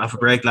first run off a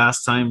break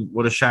last time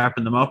would have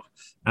sharpened them up.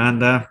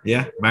 And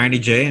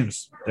Marnie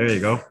James. There you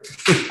go.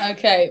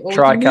 Okay. Well,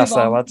 try cast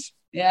there, lads.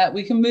 Yeah,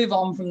 we can move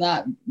on from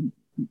that.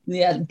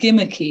 Yeah,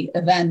 gimmicky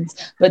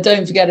event, but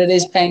don't forget it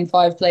is paying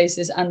 5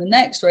 places, and the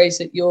next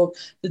race at York,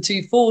 the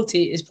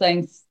 240, is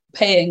paying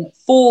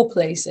 4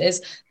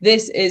 places.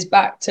 This is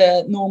back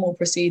to normal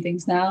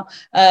proceedings now.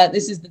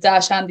 This is the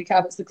Dash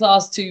handicap. It's the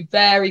class 2,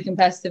 very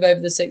competitive over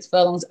the 6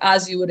 furlongs,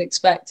 as you would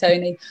expect.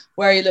 Tony,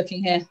 where are you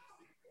looking here?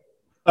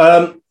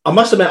 I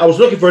must admit I was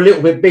looking for a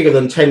little bit bigger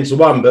than 10 to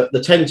 1, but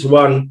the 10 to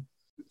 1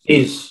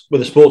 is,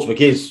 with the sportsbook,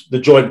 is the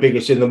joint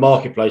biggest in the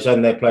marketplace,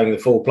 and they're playing the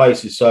 4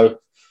 places, so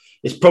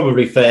it's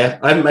probably fair.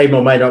 I haven't made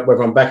my mind up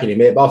whether I'm backing him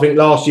here, but I think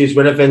last year's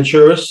winner,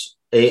 Venturas,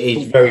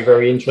 is very,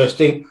 very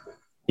interesting.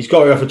 He's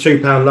got it off a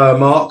 £2 lower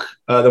mark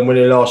than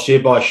winning last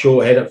year by a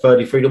short head at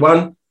 33 to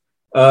 1.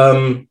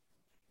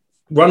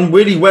 Run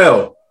really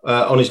well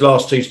on his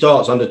last 2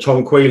 starts under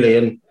Tom Queally,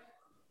 and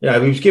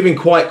he was giving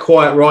quite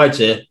quiet rides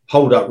here,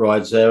 hold-up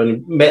rides there,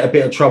 and met a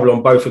bit of trouble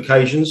on both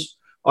occasions.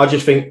 I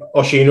just think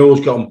Oisin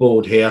Orr's got on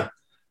board here,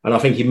 and I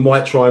think he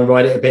might try and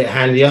ride it a bit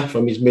handier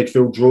from his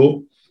midfield draw.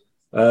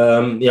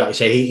 Like I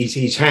say,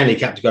 he's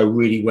handicapped to go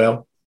really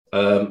well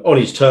on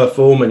his turf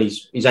form, and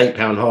he's £8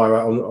 higher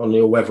on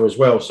the all-weather as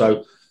well.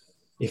 So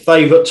if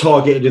they've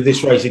targeted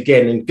this race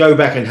again, and go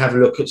back and have a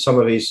look at some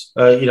of his,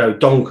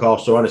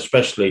 Doncaster run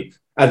especially,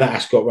 and that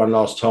Ascot run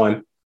last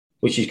time,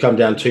 which he's come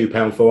down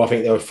 £2 for. I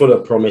think they were full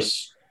of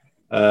promise.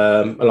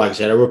 And like I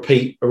said, a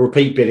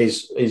repeat bid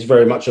is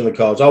very much on the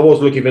cards. I was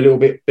looking for a little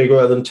bit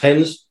bigger than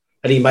 10s,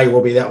 and he may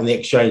well be that on the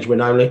exchange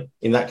win only.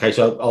 In that case,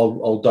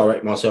 I'll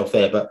direct myself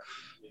there, but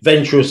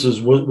Venturous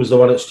was the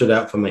one that stood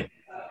out for me.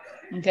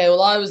 Okay,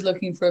 well, I was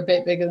looking for a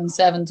bit bigger than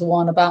 7 to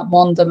 1 about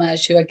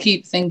Mondomesh, who I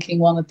keep thinking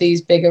one of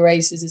these bigger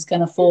races is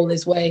going to fall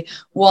his way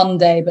one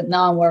day, but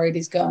now I'm worried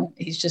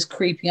he's just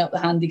creeping up the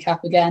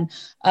handicap again.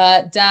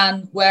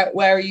 Dan, where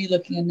are you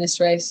looking in this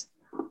race?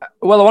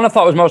 Well, the one I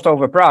thought was most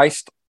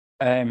overpriced,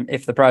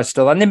 if the price is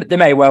still, and they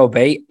may well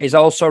be, is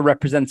also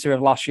representative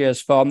of last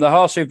year's form. The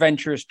horse who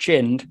Venturous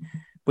chinned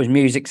was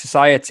Music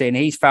Society, and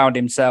he's found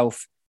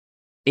himself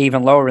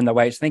even lower in the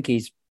weights. I think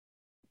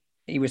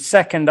he was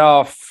second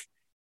off,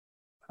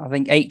 I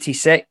think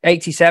 86,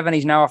 87.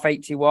 He's now off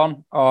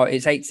 81, or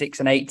it's 86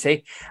 and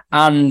 80.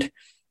 And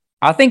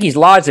I think his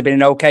lads have been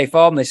in okay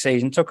form this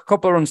season. Took a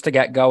couple of runs to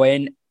get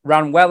going,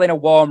 ran well in a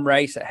warm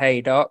race at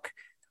Haydock,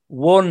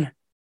 won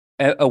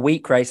a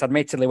weak race,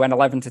 admittedly went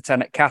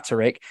 11-10 at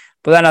Catterick.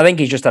 But then I think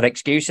he's just had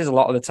excuses a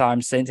lot of the time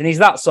since. And he's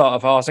that sort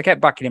of horse. I kept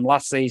backing him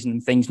last season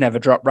and things never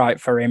dropped right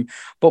for him.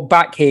 But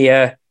back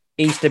here,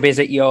 Easterby's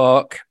at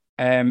York,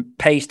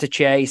 pace to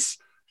chase,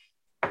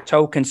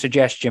 token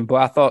suggestion. But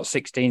I thought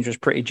 16s was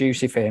pretty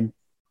juicy for him.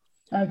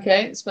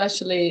 Okay,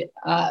 especially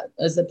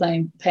as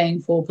they're paying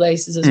 4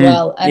 places as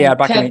well. And yeah,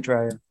 back in each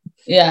row.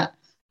 Yeah.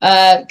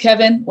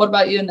 Kevin, what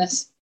about you in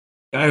this?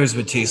 I was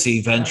with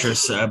TC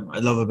Ventures. I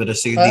love a bit of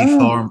CD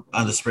form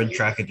on the sprint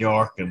track at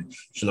York, and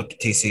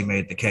TC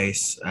made the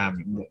case.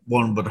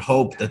 One would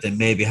hope that they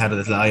maybe had a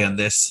little eye on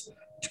this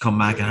to come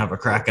back and have a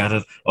crack at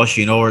it.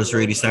 Oisin Orr's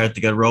really started to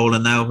get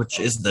rolling now,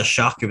 which isn't a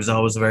shock. He was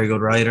always a very good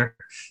rider.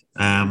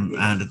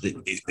 And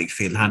these big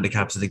field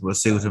handicaps, I think, will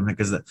suit him,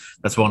 because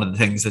that's one of the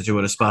things that you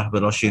would have spotted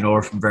with Oisin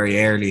Orr from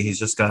very early. He's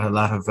just got a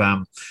lot of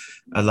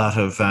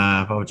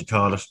what would you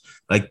call it,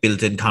 like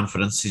built-in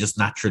confidence. He's just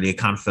naturally a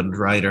confident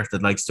rider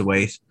that likes to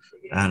wait.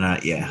 And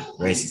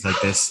races like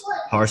this,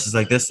 horses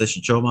like this, they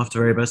should show him off to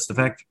very best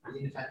effect.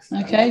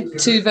 Okay,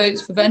 2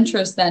 votes for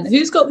Venturous then.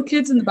 Who's got the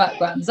kids in the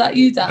background? Is that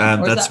you,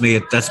 Dan? That's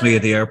me. That's me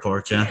at the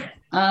airport. Yeah.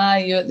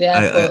 You at the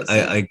airport.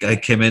 I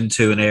came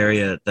into an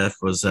area that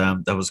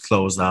was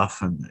closed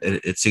off, and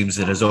it seems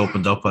it has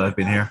opened up while I've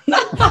been here.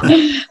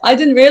 I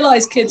didn't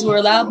realise kids were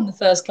allowed in the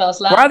first class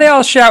lounge. Why are they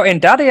all shouting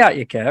 "Daddy" at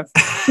you, Kev?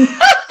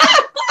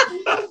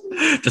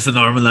 Just a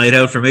normal night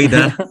out for me,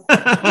 Dan.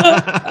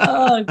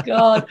 Oh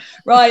God!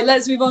 Right,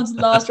 let's move on to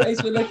the last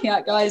race we're looking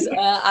at, guys.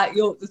 At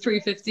York, the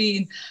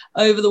 3:15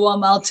 over the 1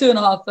 mile,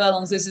 2.5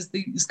 furlongs. This is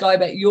the Sky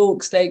Bet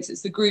York Stakes.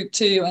 It's the Group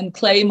 2, and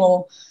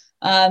Claymore,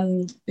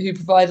 who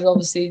provided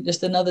obviously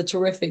just another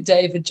terrific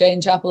day for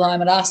Jane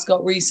Chapelheim at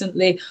Ascot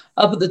recently,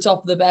 up at the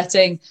top of the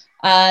betting,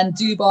 and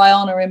Dubai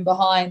Honor in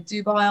behind.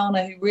 Dubai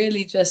Honor, who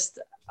really just,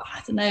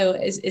 I don't know,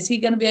 is he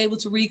going to be able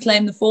to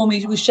reclaim the form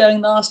he was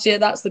showing last year?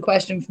 That's the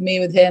question for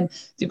me with him.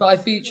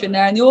 Dubai Future in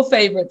there, and your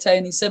favourite,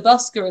 Tony, Sir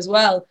Busker as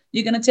well.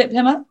 You going to tip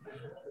him up?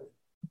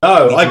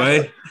 No,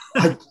 I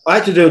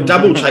had to do a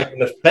double take when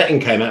the betting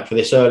came out for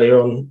this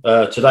earlier on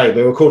today.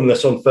 We were recording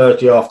this on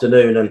Thursday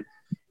afternoon, and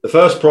the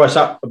first price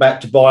up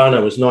about Dubai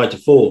Honor was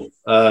 9-4.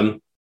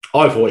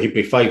 I thought he'd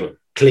be favourite,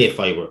 clear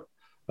favourite.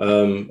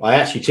 I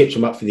actually tipped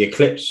him up for the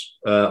Eclipse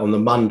on the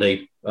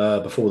Monday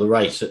before the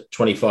race at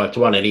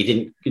 25-1, and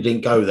he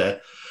didn't go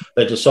there.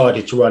 They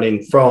decided to run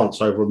in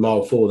France over a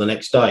mile 4 the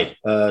next day.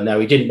 Now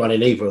he didn't run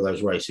in either of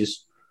those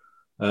races,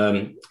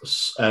 and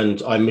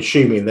I'm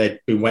assuming they'd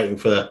been waiting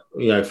for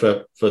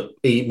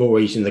more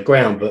ease in the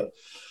ground, but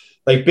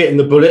they've bitten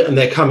the bullet and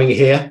they're coming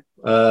here.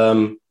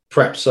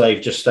 Perhaps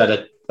they've just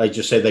they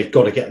just said they've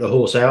got to get the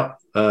horse out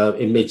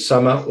in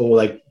midsummer, or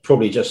they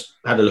probably just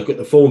had a look at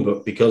the form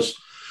book, because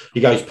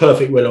he goes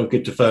perfect well on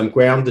good to firm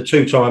ground. The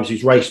 2 times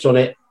he's raced on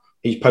it,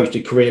 he's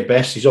posted career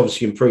best. He's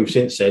obviously improved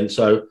since then.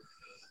 So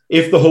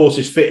if the horse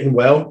is fitting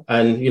well,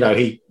 and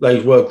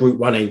those were Group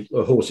 1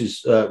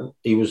 horses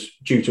he was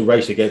due to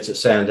race against at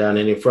Sandown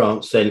and in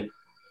France, then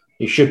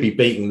he should be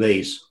beating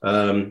these.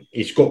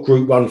 He's got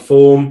Group 1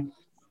 form.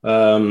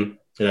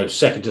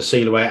 Second to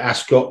Seal Away at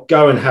Ascot.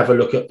 Go and have a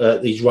look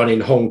at these run in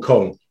Hong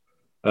Kong,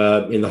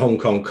 in the Hong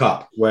Kong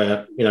Cup,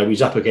 where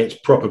he's up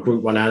against proper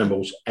Group 1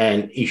 animals,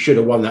 and he should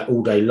have won that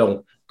all day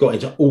long. Got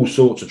into all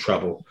sorts of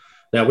trouble.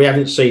 Now we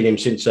haven't seen him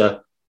since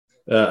a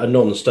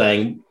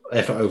non-staying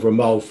effort over a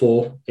mile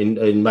 4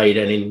 in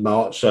Maiden in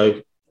March,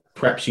 so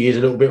perhaps he is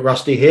a little bit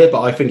rusty here,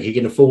 but I think he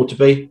can afford to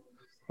be.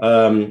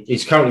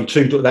 He's currently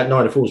that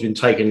 9-4 has been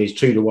taken. He's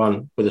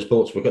 2-1 with the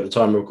sportsbook at the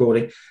time of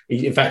recording.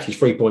 In fact, he's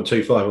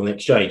 3.25 on the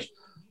exchange.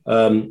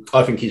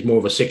 I think he's more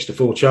of a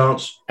 6-4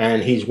 chance,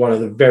 and he's one of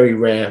the very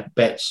rare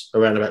bets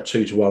around about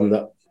 2-1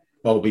 that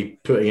I'll be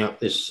putting up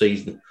this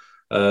season.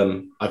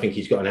 I think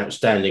he's got an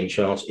outstanding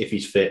chance if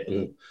he's fit.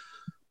 And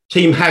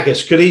Team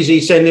Haggis could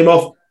easily send him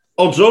off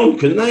odds on,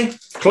 couldn't they?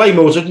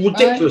 Claymore's a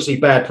ridiculously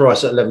bad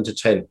price at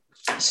 11-10.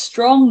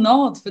 Strong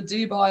nod for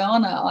Dubai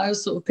Honor. I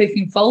was sort of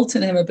picking fault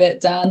in him a bit,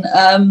 Dan.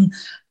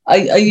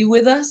 Are you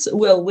with us,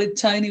 Will, with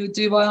Tony, with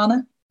Dubai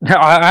Honor?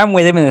 I'm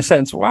with him in the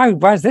sense, why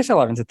is this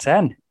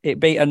 11-10? It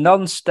beat a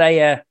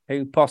non-stayer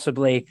who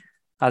possibly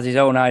has his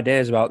own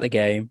ideas about the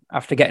game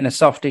after getting a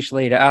softish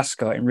lead at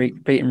Ascot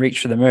and beating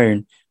Reach for the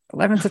Moon.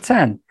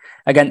 11-10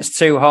 against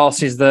 2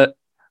 horses that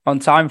on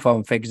time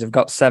form figures have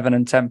got £7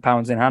 and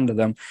 £10 in hand of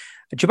them.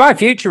 Dubai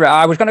Future,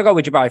 I was going to go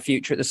with Dubai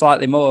Future at the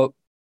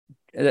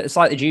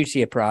slightly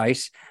juicier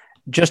price,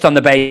 just on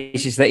the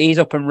basis that he's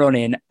up and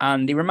running,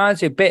 and he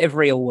reminds me a bit of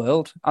Real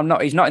World.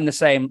 He's not in the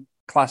same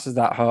class as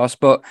that horse,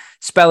 but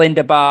Spell in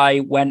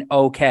Dubai went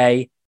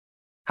okay,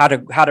 had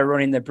a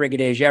run in the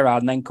Brigadier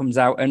Gerard, and then comes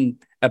out and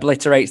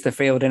obliterates the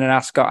field in an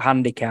Ascot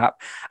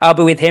handicap. I'll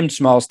be with him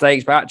small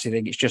stakes, but I actually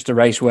think it's just a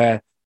race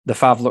where the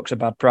Fav looks a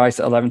bad price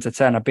at 11 to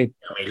 10.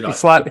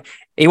 Like,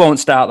 he won't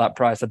start that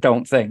price, I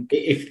don't think.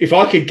 If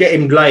I could get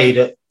him laid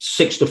at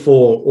 6 to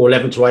 4 or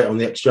 11 to 8 on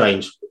the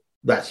exchange,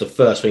 that's the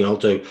first thing I'll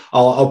do.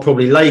 I'll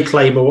probably lay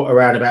Claymore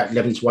around about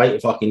 11 to 8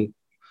 if I can,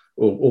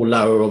 or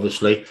lower,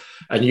 obviously,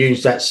 and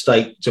use that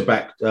stake to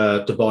back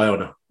Dubai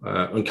Honor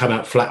and come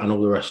out flat on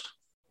all the rest.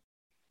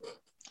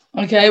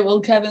 Okay,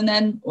 well, Kevin,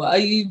 then, are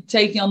you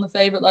taking on the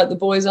favourite like the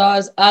boys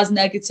are, as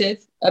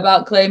negative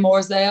about Claymore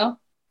as they are?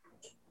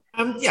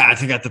 Yeah, I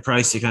think at the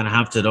price you kind of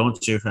have to,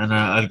 don't you? And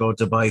I'll go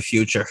Dubai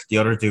Future, the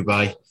other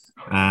Dubai.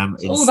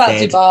 It's all about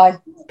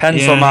Dubai.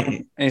 Pencil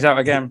man, he's out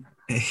again.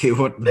 He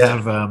wouldn't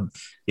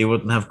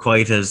have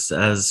quite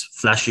as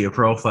flashy a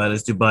profile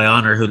as Dubai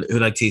Honor, who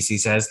like TC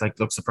says, like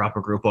looks a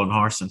proper Group 1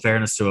 horse, in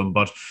fairness to him.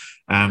 But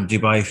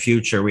Dubai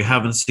Future, we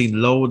haven't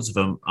seen loads of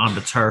him on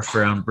the turf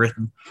around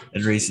Britain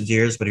in recent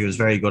years, but he was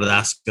very good at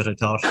Ascot, I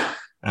thought.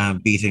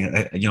 Beating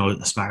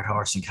a smart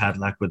horse in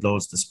Cadillac with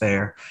loads to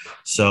spare.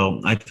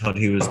 So I thought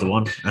he was the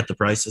one at the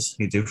prices.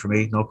 He'd do for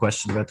me, no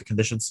question about the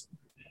conditions.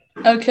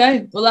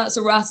 Okay, well, that's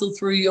a rattle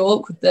through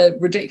York with the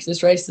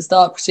ridiculous race to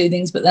start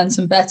proceedings, but then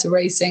some better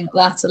racing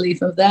latterly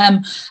for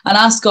them and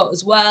Ascot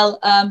as well.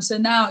 So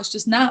now it's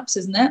just naps,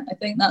 isn't it? I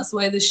think that's the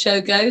way this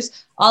show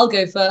goes. I'll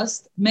go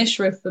first.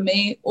 Mishriff for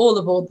me, all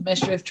aboard the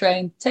Mishriff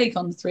train, take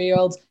on the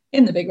 3-year-olds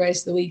in the big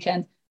race of the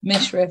weekend.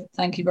 Mishriff,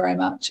 thank you very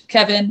much.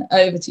 Kevin,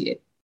 over to you.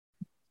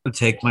 I'll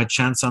take my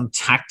chance on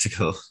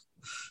Tactical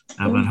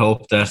and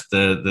hope that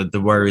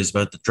the worries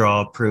about the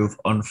draw prove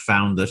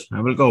unfounded.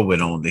 I will go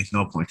win only.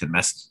 No point in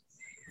messing.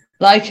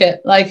 Like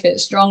it.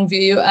 Strong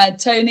view.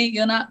 Tony,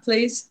 your nap,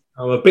 please.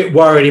 I'm a bit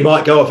worried he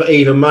might go up for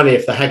even money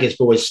if the Haggis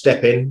boys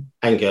step in,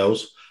 and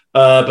girls.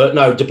 But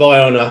no,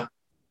 Dubai Honor,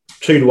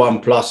 2 to 1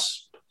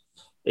 plus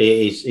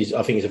is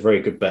I think it's a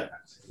very good bet.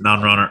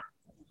 Non-runner.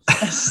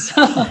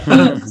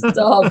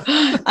 Stop.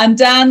 And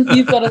Dan,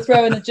 you've got to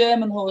throw in a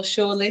German horse,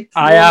 surely.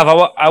 I have.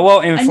 I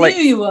won't inflict. I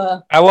knew you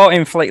were. I won't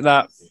inflict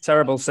that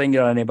terrible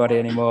single on anybody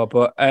anymore.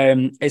 But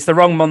it's the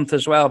wrong month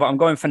as well. But I'm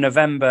going for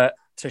November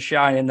to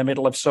shine in the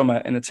middle of summer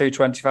in the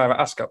 225 at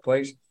Ascot,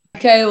 please.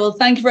 Okay, well,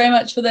 thank you very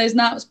much for those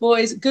naps,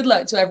 boys. Good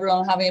luck to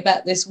everyone having a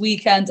bet this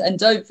weekend. And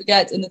don't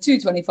forget, in the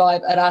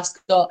 225 at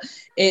Ascot,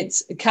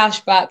 it's cash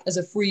back as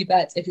a free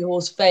bet if your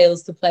horse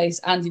fails to place,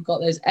 and you've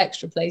got those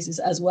extra places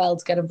as well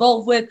to get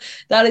involved with.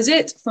 That is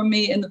it from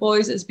me and the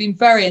boys. It's been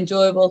very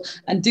enjoyable,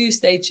 and do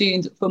stay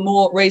tuned for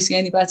more Racing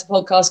Only Better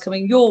podcasts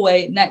coming your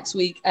way next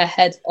week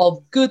ahead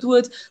of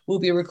Goodwood. We'll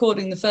be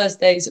recording the first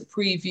day's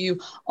preview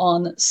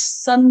on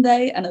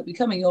Sunday, and it'll be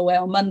coming your way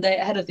on Monday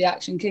ahead of the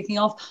action kicking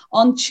off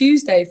on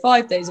Tuesday.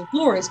 5 days of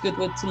glorious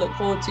Goodwood to look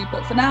forward to.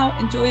 But for now,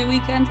 enjoy your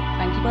weekend.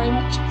 Thank you very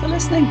much for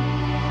listening.